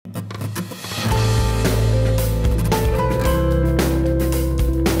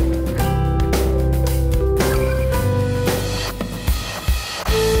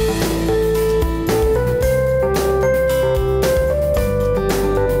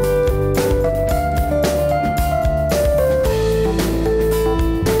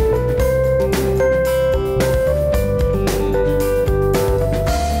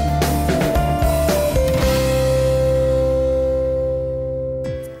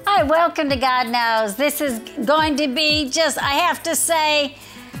Boy, welcome to God Knows. This is going to be just, I have to say,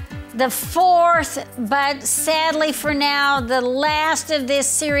 the fourth, but sadly for now, the last of this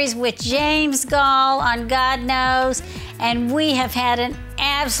series with James Goll on God Knows. And we have had an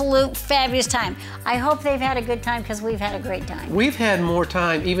absolute fabulous time. I hope they've had a good time because we've had a great time. We've had more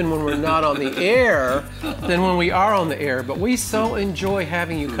time even when we're not on the air than when we are on the air. But we so enjoy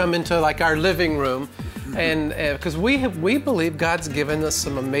having you come into like our living room, and because we believe God's given us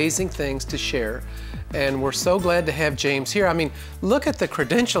some amazing things to share. And we're so glad to have James here. I mean, look at the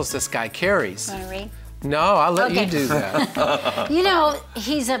credentials this guy carries. Want to read? No, I'll let you do that. You know,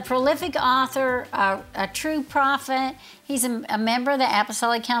 he's a prolific author, a true prophet. He's a member of the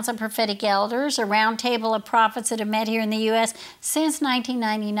Apostolic Council of Prophetic Elders, a round table of prophets that have met here in the U.S. since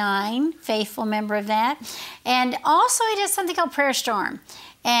 1999, faithful member of that. And also he does something called Prayer Storm.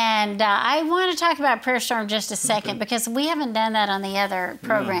 And I want to talk about Prayer Storm just a second because we haven't done that on the other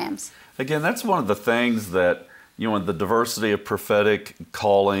programs. Again, that's one of the things that, you know, the diversity of prophetic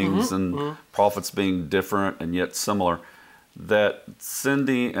callings and prophets being different and yet similar, that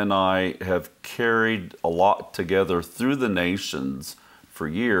Cindy and I have carried a lot together through the nations for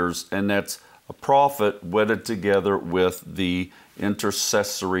years, and that's a prophet wedded together with the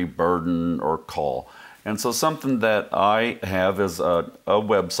intercessory burden or call. And so something that I have is a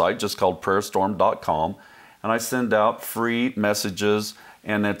website just called prayerstorm.com, and I send out free messages.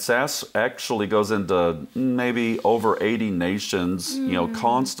 And it's actually goes into maybe over 80 nations, you know,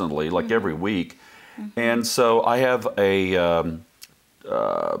 constantly, like every week. And so I have a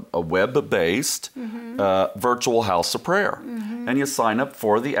web-based virtual house of prayer. And you sign up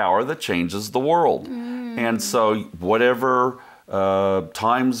for the hour that changes the world. And so whatever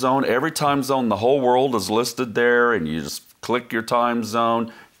time zone, every time zone, the whole world is listed there. And you just click your time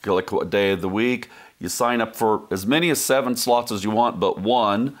zone, click what day of the week. You sign up for as many as 7 slots as you want, but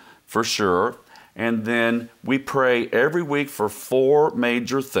 1 for sure. And then we pray every week for 4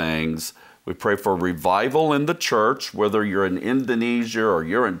 major things. We pray for revival in the church, whether you're in Indonesia or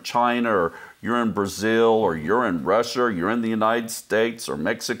you're in China or you're in Brazil or you're in Russia or you're in the United States or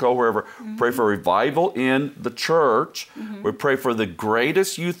Mexico, wherever. Pray for revival in the church. We pray for the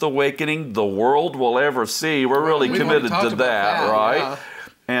greatest youth awakening the world will ever see. We're really committed to that, right? Yeah.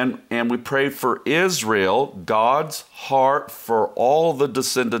 And we pray for Israel, God's heart for all the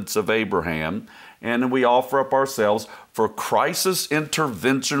descendants of Abraham. And we offer up ourselves for crisis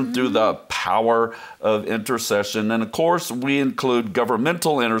intervention through the power of intercession. And of course, we include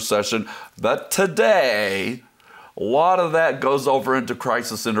governmental intercession. But today, a lot of that goes over into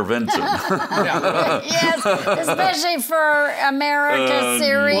crisis intervention. Yes, especially for America,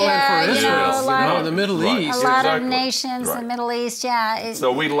 Syria, Well, and for Israel, like the Middle East. a lot of nations, the Middle East,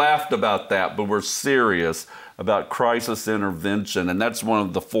 So we laughed about that, but we're serious about crisis intervention, and that's one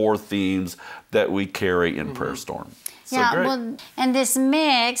of the 4 themes that we carry in Prayer Storm. So great. Well, and this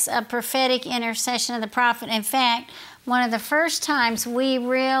mix of prophetic intercession of the prophet, in fact, one of the first times we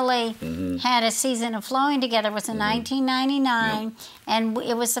really had a season of flowing together was in 1999, and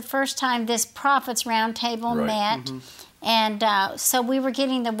it was the first time this Prophets Roundtable met. And so we were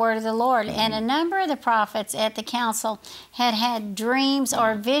getting the word of the Lord. And a number of the prophets at the council had dreams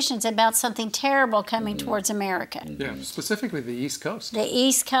or visions about something terrible coming towards America. Yeah, specifically the East Coast. The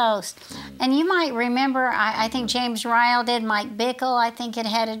East Coast. And you might remember, I think James Ryle did, Mike Bickle, I think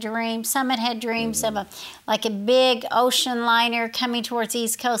had a dream. Some had dreams of like a big ocean liner coming towards the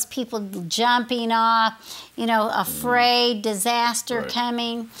East Coast, people jumping off, you know, afraid, disaster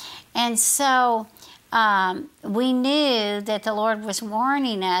coming. And so we knew that the Lord was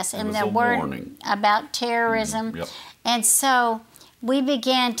warning us in the word about terrorism. And so we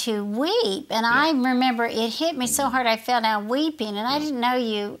began to weep. And I remember it hit me so hard I fell down weeping. And I didn't know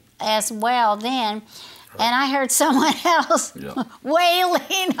you as well then. And I heard someone else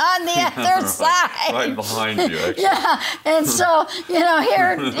wailing on the other side. Right behind you, actually. Yeah, and so, you know,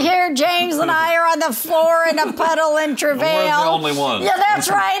 here James and I are on the floor in a puddle in travail. We're the only ones. Yeah, that's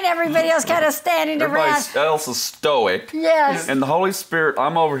right. Everybody else kind of standing around. Everybody else is stoic. Yes. And the Holy Spirit,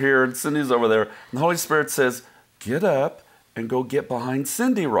 I'm over here and Cindy's over there. And the Holy Spirit says, get up and go get behind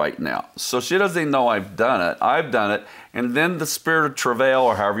Cindy right now. So she doesn't even know I've done it. I've done it. And then the spirit of travail,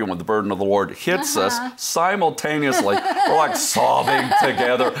 or however you want, the burden of the Lord, hits us simultaneously. We're like sobbing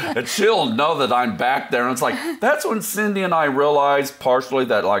together. And she'll know that I'm back there. And it's like, that's when Cindy and I realized partially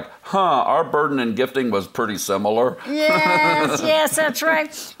that, like, our burden and gifting was pretty similar. Yes, yes, that's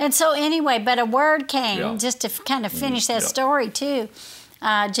right. And so anyway, but a word came, just to kind of finish that story too.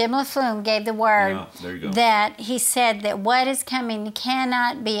 Jim LaFlume gave the word that he said that what is coming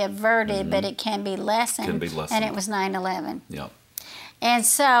cannot be averted, but it can be lessened. And it was 9/11. Yeah. And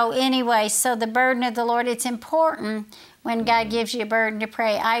so anyway, so the burden of the Lord, it's important when God gives you a burden to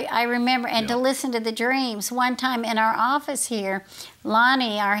pray. I remember, and to listen to the dreams. One time in our office here,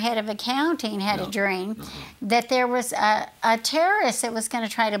 Lonnie, our head of accounting, had a dream that there was a terrorist that was going to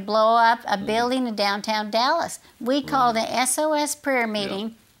try to blow up a building in downtown Dallas. We called an SOS prayer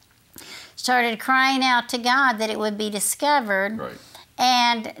meeting, started crying out to God that it would be discovered. Right.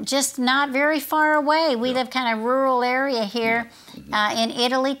 And just not very far away, we live kind of rural area here in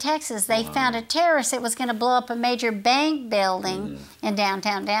Italy, Texas. They found a terrorist that was going to blow up a major bank building in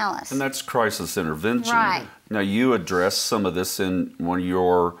downtown Dallas. And that's crisis intervention. Right. Now, you address some of this in one of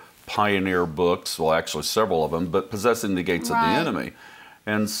your pioneer books, well, actually several of them, but Possessing the Gates of the Enemy.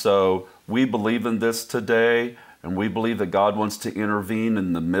 And so we believe in this today, and we believe that God wants to intervene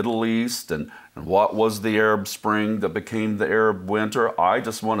in the Middle East. And what was the Arab Spring that became the Arab Winter? I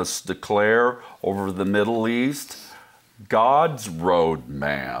just want to declare over the Middle East, God's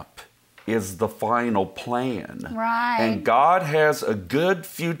roadmap is the final plan. Right. And God has a good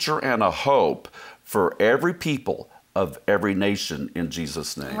future and a hope for every people of every nation in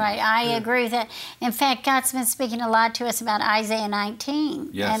Jesus' name. Right, I agree with that. In fact, God's been speaking a lot to us about Isaiah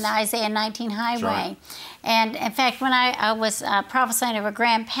 19 and the Isaiah 19 highway. Right. And in fact, when I was prophesying over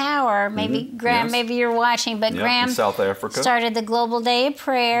Graham Power, maybe Graham, maybe you're watching, but Graham in South Africa started the Global Day of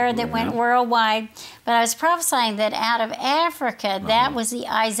Prayer that went worldwide. But I was prophesying that out of Africa, that was the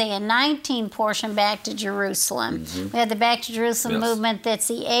Isaiah 19 portion back to Jerusalem. We have the Back to Jerusalem movement that's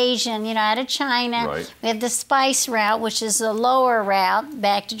the Asian, out of China. Right. We have the Spice route, which is the lower route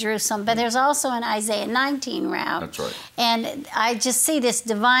back to Jerusalem. But there's also an Isaiah 19 route. That's right. And I just see this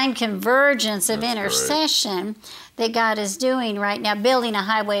divine convergence of intercession that God is doing right now, building a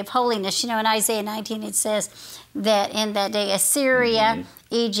highway of holiness. In Isaiah 19 it says that in that day Assyria,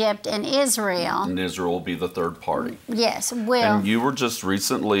 Egypt, and Israel. And Israel will be the third party. Yes, will. And you were just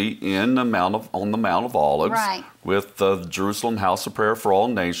recently on the Mount of Olives with the Jerusalem House of Prayer for All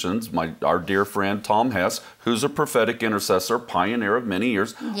Nations. Our dear friend Tom Hess, who's a prophetic intercessor, pioneer of many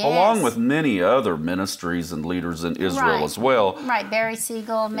years, along with many other ministries and leaders in Israel as well. Right, Barry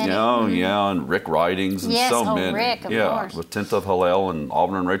Siegel, many. And Rick Ridings and so many. Rick, of course. With Tent of Hallel and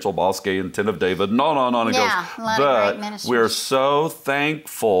Auburn and Rachel Bosque and Tent of David, and on it goes. A lot of great ministries. We're so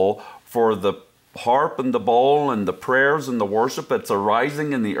thankful for the harp and the bowl and the prayers and the worship that's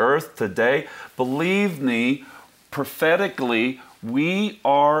arising in the earth today. Believe me, prophetically, we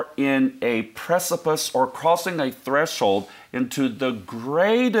are in a precipice or crossing a threshold into the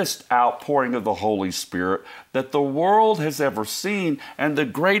greatest outpouring of the Holy Spirit that the world has ever seen, and the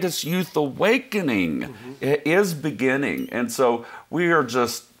greatest youth awakening is beginning. And so we are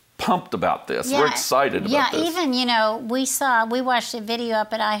just pumped about this. We're excited about this. Even, we watched a video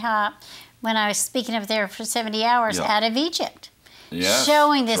up at IHOP when I was speaking up there for 70 hours out of Egypt. Yes,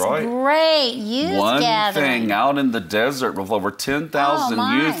 showing this great youth gathering. One thing out in the desert with over 10,000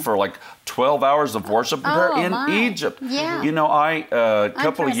 youth for like 12 hours of worship in Egypt. Yeah. A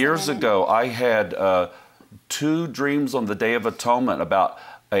couple of years ago, I had 2 dreams on the Day of Atonement about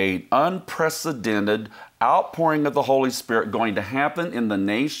an unprecedented outpouring of the Holy Spirit going to happen in the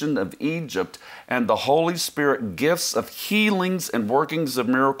nation of Egypt, and the Holy Spirit gifts of healings and workings of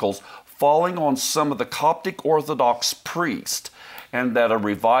miracles falling on some of the Coptic Orthodox priests, and that a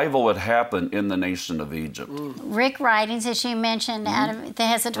revival would happen in the nation of Egypt. Rick Ridings, as you mentioned, that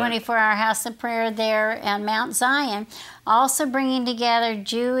has a 24-hour house of prayer there on Mount Zion, also bringing together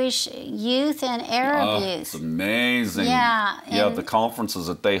Jewish youth and Arab youth. It's amazing. The conferences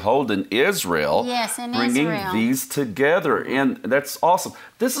that they hold in Israel. Yes, in bringing Israel. these together, and that's awesome.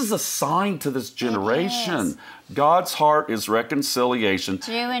 This is a sign to this generation. God's heart is reconciliation.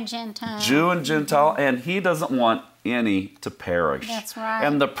 Jew and Gentile. Jew and Gentile, and He doesn't want any to perish. That's right.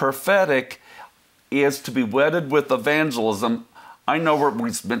 And the prophetic is to be wedded with evangelism. I know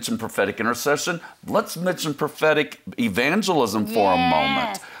we mentioned prophetic intercession. Let's mention prophetic evangelism for a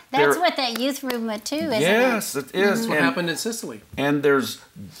moment. That's what that youth movement too, isn't it? Yes, it is. That's what happened in Sicily. And there's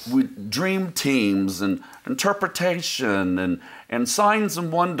dream teams and interpretation and signs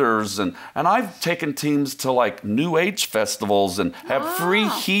and wonders. And I've taken teams to like New Age festivals and have free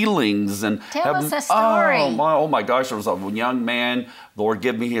healings. And Tell us a story. Oh my gosh, there was a young man, Lord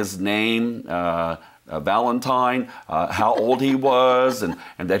give me his name, Valentine, how old he was, and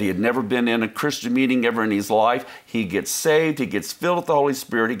that he had never been in a Christian meeting ever in his life. He gets saved, he gets filled with the Holy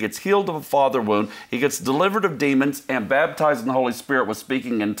Spirit, he gets healed of a father wound, he gets delivered of demons, and baptized in the Holy Spirit with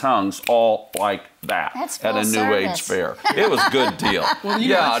speaking in tongues, all like that. That's at a full New Age service. fair. It was a good deal. And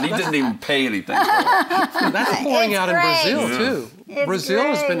he didn't even pay anything for it. That's pouring out in Brazil, too. It's Brazil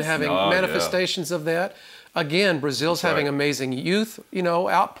has been great. having manifestations of that. again, Brazil's having amazing youth,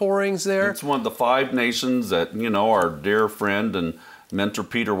 outpourings there. It's one of the 5 nations that, our dear friend and mentor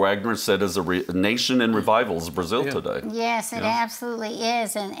Peter Wagner said is a nation in revival is Brazil today. Yes, it absolutely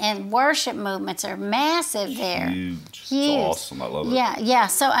is. And worship movements are massive there. Huge. It's awesome. I love it. Yeah.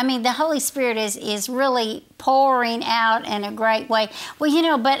 So, I mean, the Holy Spirit is really pouring out in a great way.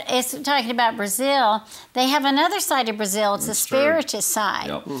 Well, but it's talking about Brazil. They have another side of Brazil. It's the spiritist side.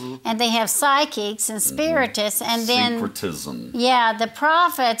 Yep. And they have psychics and spiritists. And then... Syncretism. Yeah, the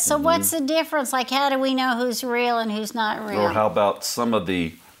prophets. So what's the difference? Like, how do we know who's real and who's not real? Or how about some of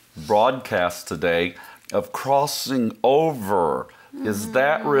the broadcasts today of crossing over? Is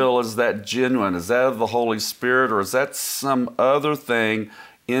that real? Is that genuine? Is that of the Holy Spirit? Or is that some other thing,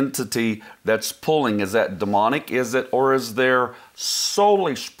 entity that's pulling? Is that demonic? Is it? Or is there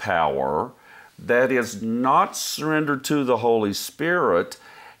soulish power that is not surrendered to the Holy Spirit?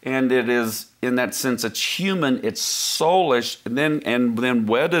 And it is, in that sense, it's human, it's soulish, and then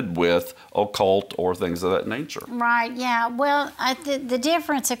wedded with occult or things of that nature. Right, yeah. Well, the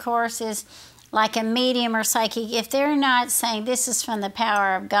difference, of course, is like a medium or psychic. If they're not saying this is from the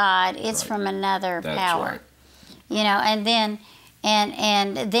power of God, it's from another power. Right. And then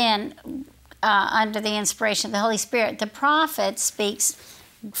under the inspiration of the Holy Spirit, the prophet speaks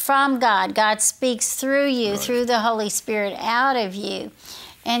from God. God speaks through you, through the Holy Spirit out of you.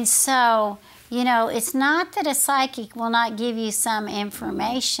 And so, it's not that a psychic will not give you some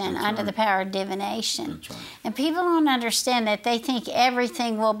information under the power of divination. And people don't understand that. They think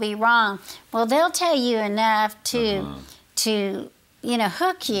everything will be wrong. Well, they'll tell you enough to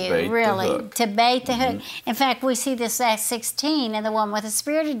hook you, to bait the hook. In fact, we see this Acts 16 and the one with the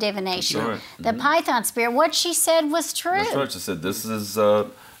spirit of divination. The Python spirit, what she said was true. That's right. She said, this is a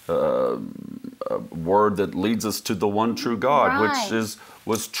word that leads us to the one true God, which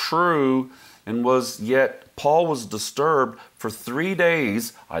was true, and was yet Paul was disturbed for 3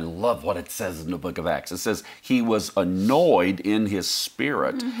 days. I love what it says in the book of Acts. It says he was annoyed in his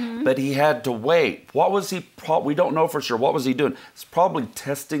spirit, but he had to wait. What was he? We don't know for sure. What was he doing? He's probably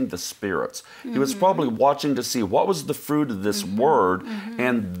testing the spirits. He was probably watching to see what was the fruit of this word.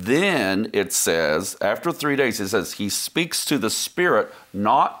 And then it says, after 3 days, it says he speaks to the spirit,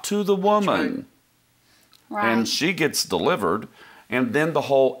 not to the woman. And she gets delivered. And then the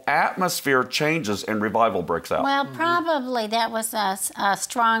whole atmosphere changes and revival breaks out. Well, probably that was a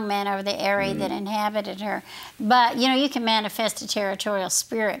strong man over the area that inhabited her. But, you can manifest a territorial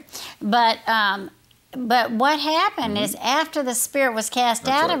spirit. But what happened is after the spirit was cast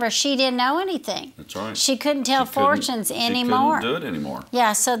out of her, she didn't know anything. That's right. She couldn't tell fortunes anymore. She couldn't do it anymore.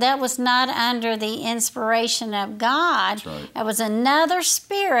 Yeah, so that was not under the inspiration of God. That's right. It was another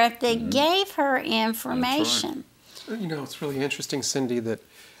spirit that gave her information. It's really interesting, Cindy, that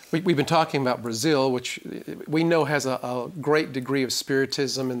we've been talking about Brazil, which we know has a great degree of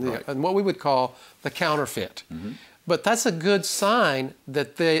spiritism and what we would call the counterfeit. But that's a good sign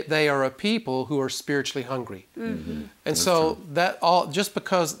that they are a people who are spiritually hungry. And so that just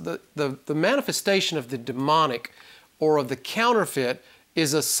because the manifestation of the demonic or of the counterfeit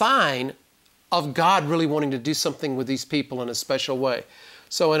is a sign of God really wanting to do something with these people in a special way.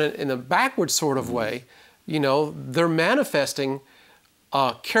 So in a backward sort of way, they're manifesting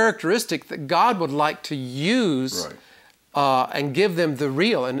a characteristic that God would like to use and give them the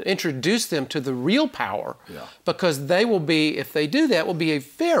real and introduce them to the real power. Because they will be, if they do that, will be a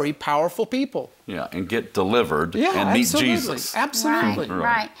very powerful people. Yeah, and get delivered and meet Jesus. Absolutely.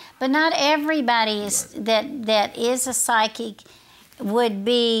 Right. But not everybody that is a psychic would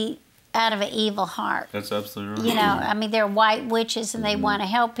be out of an evil heart. That's absolutely right. I mean, they're white witches and they want to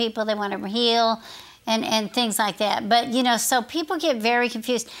help people, they want to heal. And things like that. But, so people get very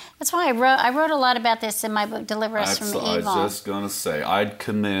confused. That's why I wrote a lot about this in my book, Deliver Us from Evil. I was just going to say, I'd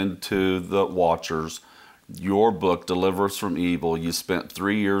commend to the watchers your book, Deliver Us from Evil. You spent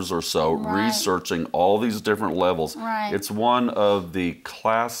 3 years or so researching all these different levels. It's one of the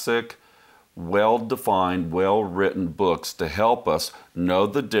classic, well-defined, well-written books to help us know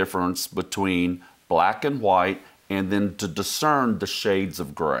the difference between black and white and then to discern the shades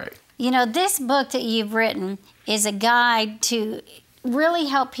of gray. This book that you've written is a guide to really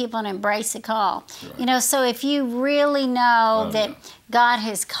help people and embrace a call. So if you really know that God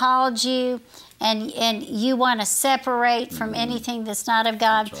has called you and you want to separate from anything that's not of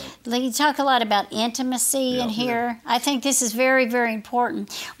God, you talk a lot about intimacy in here. I think this is very, very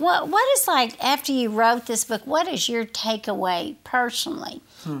important. What is like, after you wrote this book, what is your takeaway personally?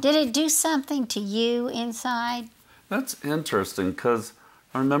 Did it do something to you inside? That's interesting because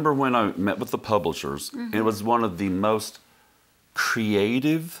I remember when I met with the publishers, it was one of the most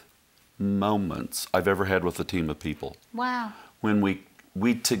creative moments I've ever had with a team of people. Wow. When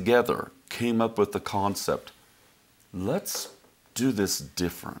we together came up with the concept, let's do this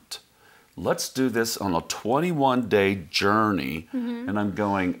different. Let's do this on a 21-day journey. And I'm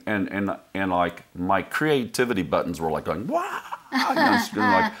going, and like my creativity buttons were like going, wow. And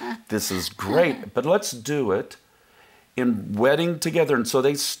like, this is great, but let's do it in wedding together. And so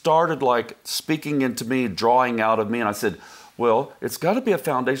they started like speaking into me, drawing out of me. And I said, well, it's got to be a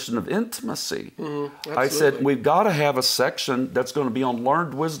foundation of intimacy. I said, we've got to have a section that's going to be on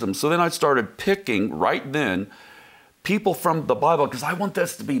learned wisdom. So then I started picking right then people from the Bible, because I want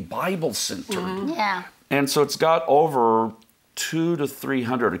this to be Bible-centered. Yeah. And so it's got over 200 to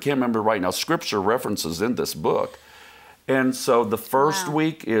 300, I can't remember right now, scripture references in this book. And so the first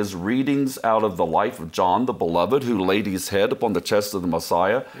week is readings out of the life of John the Beloved, who laid his head upon the chest of the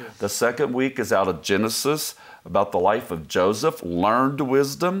Messiah. Yes. The second week is out of Genesis, about the life of Joseph, learned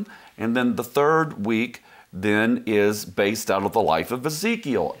wisdom. And then the third week then is based out of the life of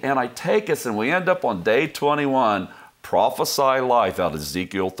Ezekiel. And I take us and we end up on day 21, prophesy life out of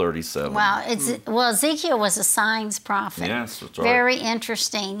Ezekiel 37. Wow. Well, Ezekiel was a signs prophet. Yes, that's right. Very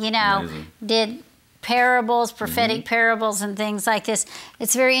interesting. You know, did parables, prophetic parables and things like this.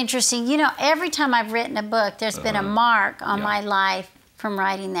 It's very interesting. You know, every time I've written a book, there's been a mark on my life from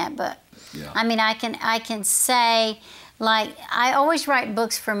writing that book. Yeah. I mean, I can say, like, I always write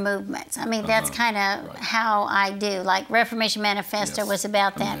books for movements. I mean, that's kind of how I do. Like, Reformation Manifesto was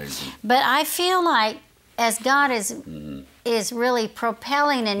about that. Amazing. But I feel like as God is really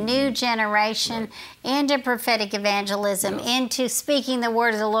propelling a new generation into prophetic evangelism, into speaking the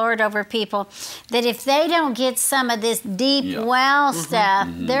word of the Lord over people, that if they don't get some of this deep well stuff,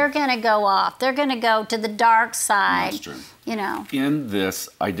 they're going to go off. They're going to go to the dark side. That's true. You know. In this,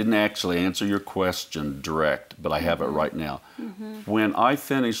 I didn't actually answer your question direct, but I have it right now. When I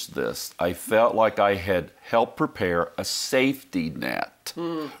finished this, I felt like I had helped prepare a safety net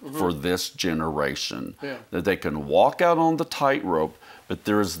for this generation. That they can walk out on the tightrope, but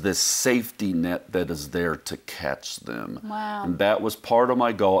there is this safety net that is there to catch them. Wow. And that was part of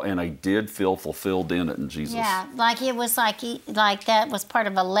my goal, and I did feel fulfilled in it in Jesus. Yeah, like it was like that was part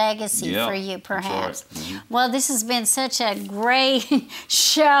of a legacy for you, perhaps. That's right. Well, this has been such a great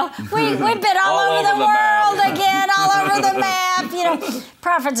show. We've been all over the world again, all over the map. You know,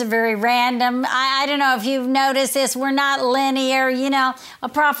 prophets are very random. I don't know if you've noticed this. We're not linear. You know, a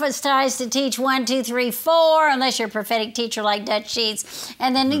prophet tries to teach 1, 2, 3, 4, unless you're a prophetic teacher like Dutch Sheets.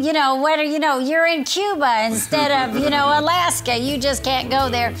 And then, you know, whether, you know, you're in Cuba instead of, you know, Alaska. You just can't go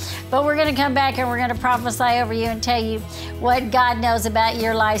there. But we're going to come back and we're going to prophesy over you and tell you what God knows about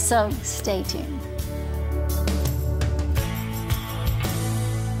your life. So stay tuned.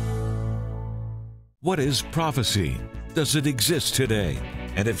 What is prophecy? Does it exist today?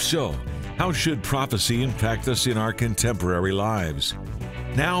 And if so, how should prophecy impact us in our contemporary lives?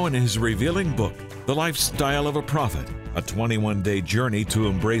 Now in his revealing book, The Lifestyle of a Prophet, a 21-day journey to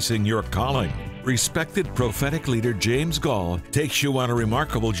embracing your calling, respected prophetic leader James Goll takes you on a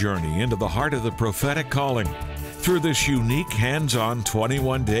remarkable journey into the heart of the prophetic calling. Through this unique hands-on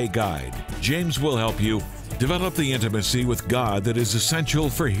 21-day guide, James will help you develop the intimacy with God that is essential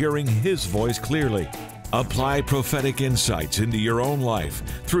for hearing His voice clearly. Apply prophetic insights into your own life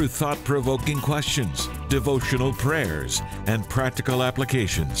through thought-provoking questions, devotional prayers, and practical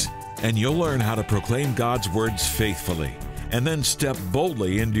applications. And you'll learn how to proclaim God's words faithfully and then step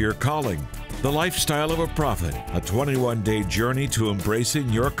boldly into your calling. The Lifestyle of a Prophet, a 21-day journey to embracing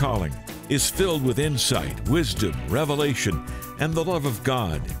your calling, is filled with insight, wisdom, revelation, and the love of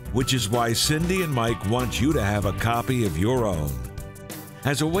God, which is why Cindy and Mike want you to have a copy of your own.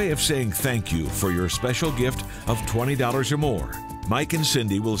 As a way of saying thank you for your special gift of $20 or more, Mike and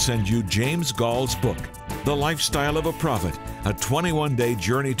Cindy will send you James Goll's book, The Lifestyle of a Prophet, a 21-day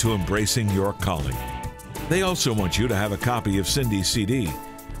journey to embracing your calling. They also want you to have a copy of Cindy's CD,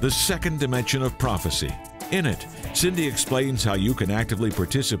 The Second Dimension of Prophecy. In it, Cindy explains how you can actively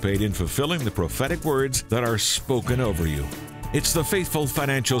participate in fulfilling the prophetic words that are spoken over you. It's the faithful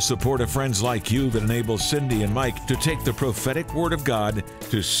financial support of friends like you that enables Cindy and Mike to take the prophetic word of God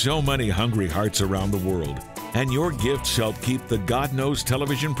to so many hungry hearts around the world. And your gifts help keep the God Knows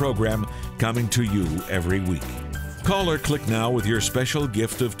television program coming to you every week. Call or click now with your special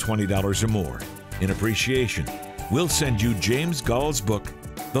gift of $20 or more. In appreciation, we'll send you James Goll's book,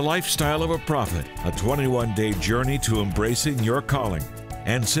 The Lifestyle of a Prophet, a 21-day journey to embracing your calling,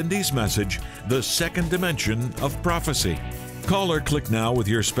 and Cindy's message, The Second Dimension of Prophecy. Call or click now with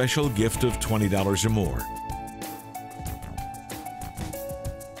your special gift of $20 or more.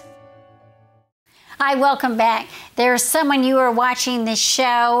 Hi, welcome back. there's someone, you are watching this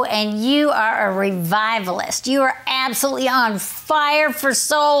show and you are a revivalist. You are absolutely on fire for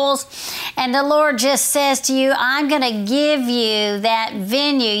souls. And the Lord just says to you, I'm going to give you that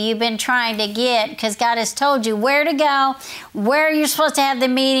venue you've been trying to get, because God has told you where to go, where you're supposed to have the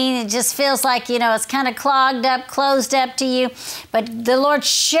meeting. It just feels like, you know, it's kind of clogged up, closed up to you. But the Lord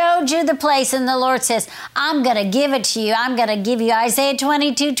showed you the place, and the Lord says, I'm going to give it to you. I'm going to give you Isaiah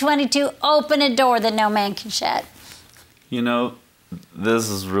 22:22, open a door that no man can shut. You know, this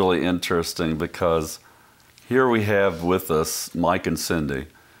is really interesting, because here we have with us Mike and Cindy,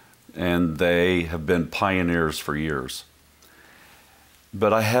 and they have been pioneers for years.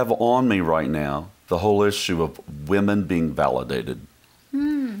 But I have on me right now the whole issue of women being validated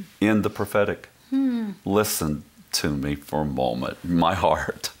in the prophetic. Listen to me for a moment, my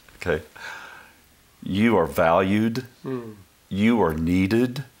heart, okay? You are valued. You are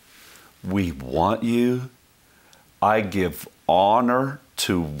needed. We want you. I give honor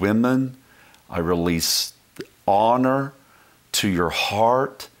to women. I release honor to your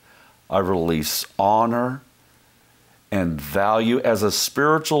heart. I release honor and value as a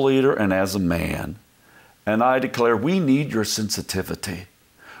spiritual leader and as a man. And I declare, we need your sensitivity.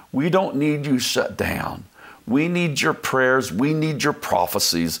 We don't need you shut down. We need your prayers. We need your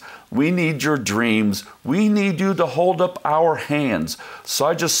prophecies. We need your dreams. We need you to hold up our hands. So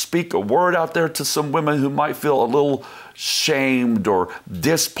I just speak a word out there to some women who might feel a little shamed or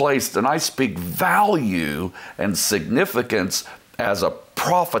displaced. And I speak value and significance as a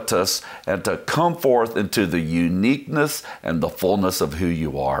prophetess, and to come forth into the uniqueness and the fullness of who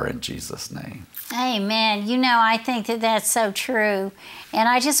you are, in Jesus' name. Amen. You know, I think that that's so true. And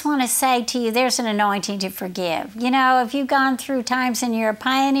I just want to say to you, there's an anointing to forgive. You know, if you've gone through times and you're a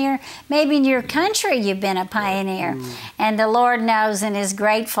pioneer, maybe in your country you've been a pioneer, and the Lord knows and is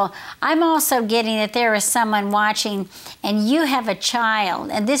grateful. I'm also getting that there is someone watching, and you have a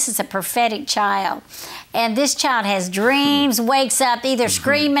child, and this is a prophetic child. And this child has dreams, wakes up either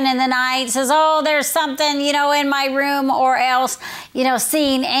screaming in the night, says, oh, there's something, you know, in my room, or else, you know,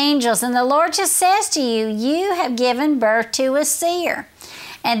 seeing angels. And the Lord just says to you, you have given birth to a seer.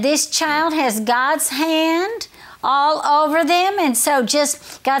 And this child has God's hand all over them. And so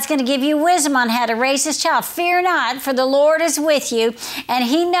just, God's going to give you wisdom on how to raise this child. Fear not, for the Lord is with you, and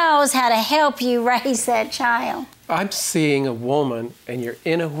He knows how to help you raise that child. I'm seeing a woman, and you're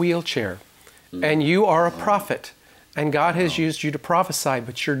in a wheelchair, and you are a prophet, and God has used you to prophesy,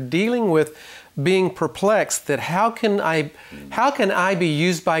 but you're dealing with being perplexed that how can I be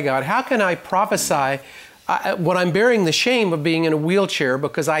used by God? How can I prophesy when I'm bearing the shame of being in a wheelchair,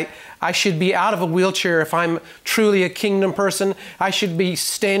 because I should be out of a wheelchair if I'm truly a kingdom person. I should be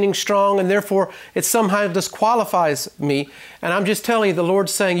standing strong, and therefore it somehow disqualifies me. And I'm just telling you, the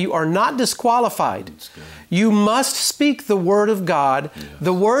Lord's saying you are not disqualified. You must speak the word of God. Yes.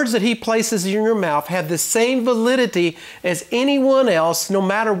 The words that He places in your mouth have the same validity as anyone else, no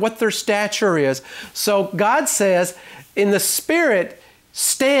matter what their stature is. So God says, in the Spirit,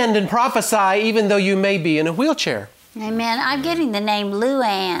 stand and prophesy even though you may be in a wheelchair. Amen. I'm getting the name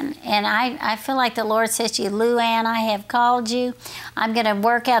Luann, and I feel like the Lord says to you, Luann, I have called you. I'm going to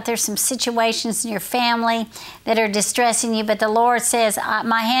work out, there's some situations in your family that are distressing you, but the Lord says,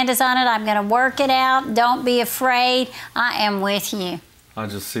 my hand is on it. I'm going to work it out. Don't be afraid. I am with you. I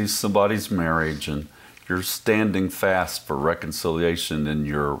just see somebody's marriage, and you're standing fast for reconciliation in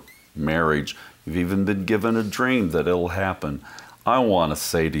your marriage. You've even been given a dream that it'll happen. I want to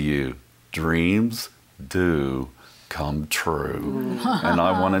say to you, dreams do come true. And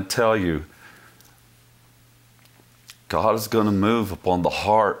I want to tell you, God is going to move upon the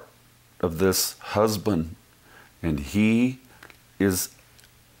heart of this husband. And he is,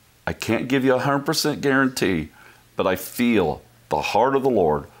 I can't give you a 100% guarantee, but I feel the heart of the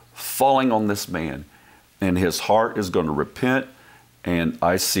Lord falling on this man. And his heart is going to repent. And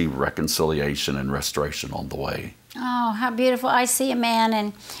I see reconciliation and restoration on the way. Oh, how beautiful. I see a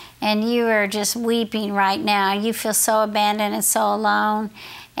man, and you are just weeping right now. You feel so abandoned and so alone.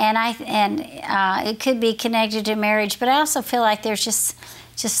 And it could be connected to marriage, but I also feel like there's just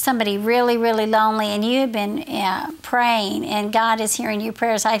somebody really, really lonely, and you have been praying, and God is hearing your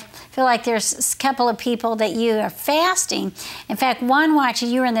prayers. I feel like there's a couple of people that you are fasting. In fact, one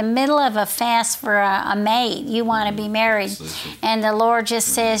watching, you were in the middle of a fast for a mate. You want to be married. And the Lord just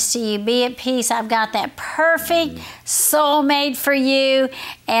says to you, be at peace. I've got that perfect soulmate for you,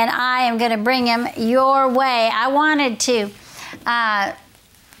 and I am going to bring him your way. I wanted to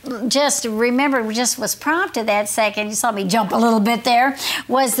just remembered, just was prompted that second, you saw me jump a little bit there,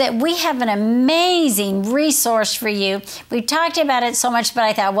 was that we have an amazing resource for you. We've talked about it so much, but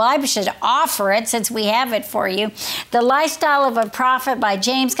I thought, well, I should offer it since we have it for you. The Lifestyle of a Prophet by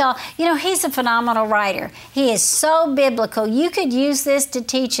James Goll. You know, he's a phenomenal writer. He is so biblical. You could use this to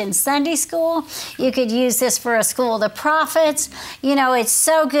teach in Sunday school. You could use this for a school of the prophets. You know, it's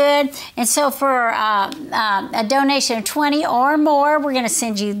so good. And so for a donation of 20 or more, we're going to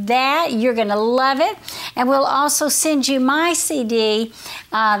send you that. You're going to love it. And we'll also send you my CD,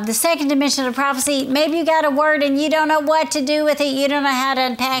 The Second Dimension of Prophecy. Maybe you got a word and you don't know what to do with it. You don't know how to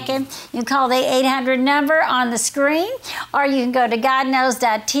unpack it. You can call the 800 number on the screen, or you can go to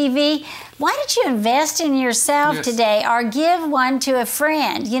godknows.tv. Why don't you invest in yourself today, or give one to a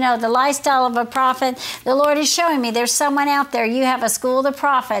friend? You know, the Lifestyle of a Prophet, the Lord is showing me there's someone out there. You have a school of the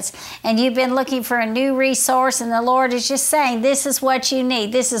prophets, and you've been looking for a new resource, and the Lord is just saying, this is what you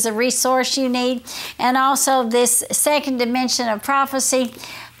need. This is a resource you need. And also this Second Dimension of Prophecy.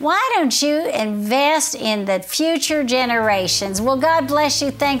 Why don't you invest in the future generations? Well, God bless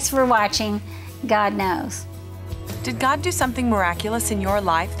you. Thanks for watching. God knows. Did God do something miraculous in your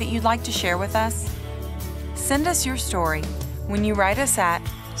life that you'd like to share with us? Send us your story when you write us at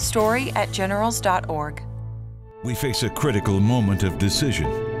story@generals.org. We face a critical moment of decision.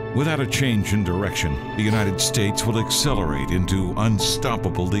 Without a change in direction, the United States will accelerate into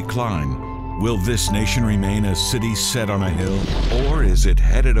unstoppable decline. Will this nation remain a city set on a hill, or is it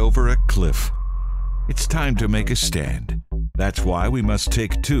headed over a cliff? It's time to make a stand. That's why we must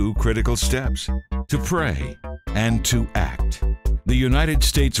take 2 critical steps: to pray and to act. The United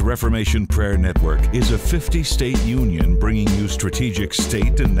States Reformation Prayer Network is a 50-state union bringing you strategic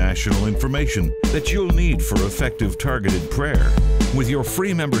state and national information that you'll need for effective targeted prayer. With your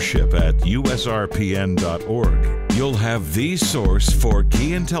free membership at usrpn.org, you'll have the source for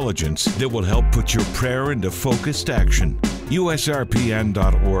key intelligence that will help put your prayer into focused action.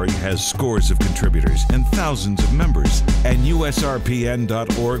 USRPN.org has scores of contributors and thousands of members, and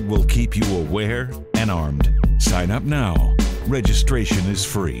USRPN.org will keep you aware and armed. Sign up now. Registration is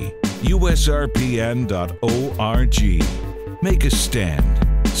free. USRPN.org. Make a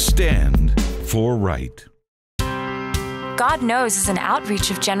stand. Stand for right. God Knows is an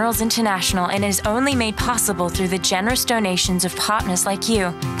outreach of Generals International and is only made possible through the generous donations of partners like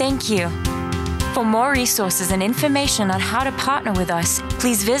you. Thank you. For more resources and information on how to partner with us,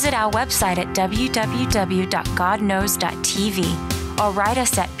 please visit our website at www.godknows.tv or write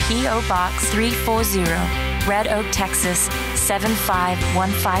us at P.O. Box 340, Red Oak, Texas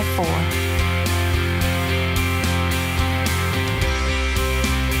 75154.